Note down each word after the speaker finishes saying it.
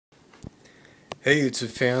Hey YouTube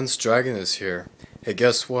fans, Dragon is here. Hey,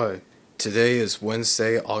 guess what? Today is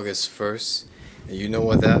Wednesday, August 1st, and you know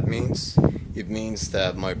what that means? It means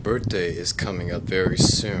that my birthday is coming up very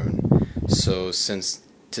soon. So since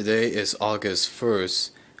today is August 1st,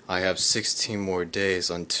 I have 16 more days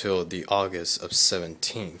until the August of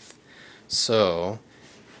 17th. So,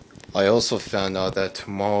 I also found out that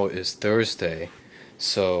tomorrow is Thursday,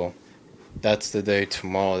 so that's the day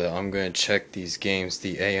tomorrow that I'm going to check these games,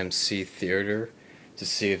 the AMC Theater, to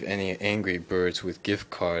see if any Angry Birds with gift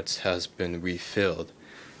cards has been refilled.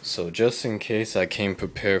 So just in case, I came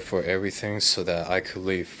prepared for everything so that I could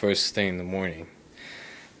leave first thing in the morning.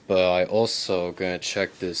 But I also going to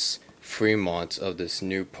check this Fremont of this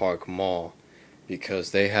new park mall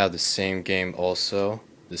because they have the same game also,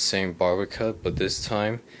 the same barber cut, but this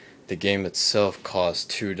time the game itself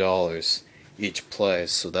costs $2 each play,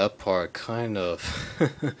 so that part kind of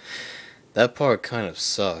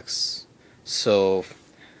sucks. So,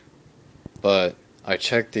 but I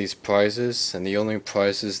checked these prizes, and the only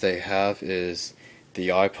prizes they have is the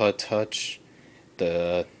iPod Touch,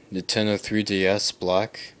 the Nintendo 3DS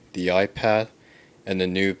Black, the iPad, and the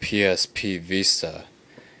new PSP Vita.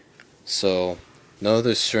 So none of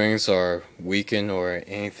the strings are weakened or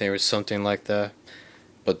anything or something like that,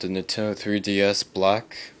 but the Nintendo 3DS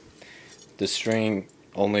Black, the string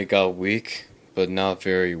only got weak, but not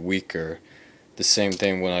very weaker. The same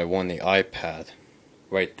thing when I won the iPad,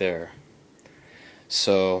 right there.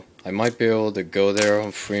 So I might be able to go there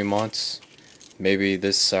on Fremont, maybe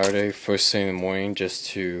this Saturday, first thing in the morning, just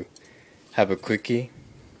to have a quickie.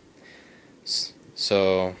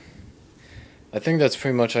 So I think that's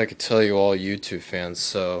pretty much I could tell you all YouTube fans.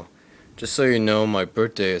 So just so you know, my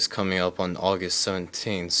birthday is coming up on August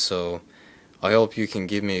 17th, so I hope you can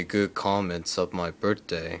give me good comments of my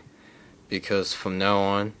birthday, because from now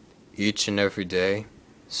on, each and every day,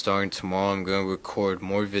 starting tomorrow, I'm going to record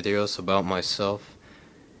more videos about myself.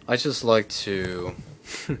 I just like to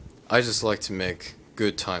make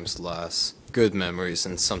good times last, good memories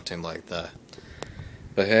and something like that.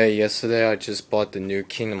 But hey, yesterday I just bought the new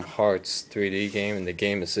Kingdom Hearts 3D game, and the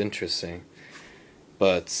game is interesting.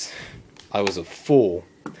 But I was a fool.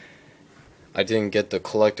 I didn't get the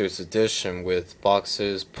collector's edition with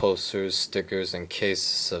boxes, posters, stickers, and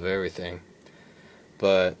cases of everything.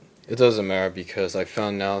 But it doesn't matter because I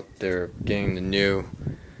found out they're making the new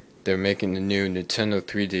Nintendo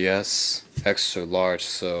 3DS extra large,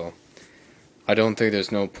 so I don't think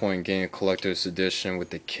there's no point getting a collector's edition with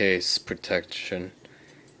the case protection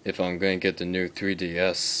if I'm going to get the new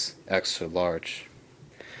 3DS extra large.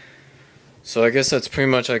 So I guess that's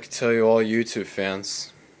pretty much I can tell you all YouTube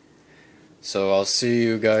fans. So I'll see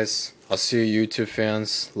you guys, YouTube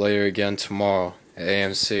fans, later again tomorrow at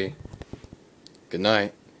AMC. Good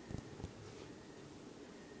night.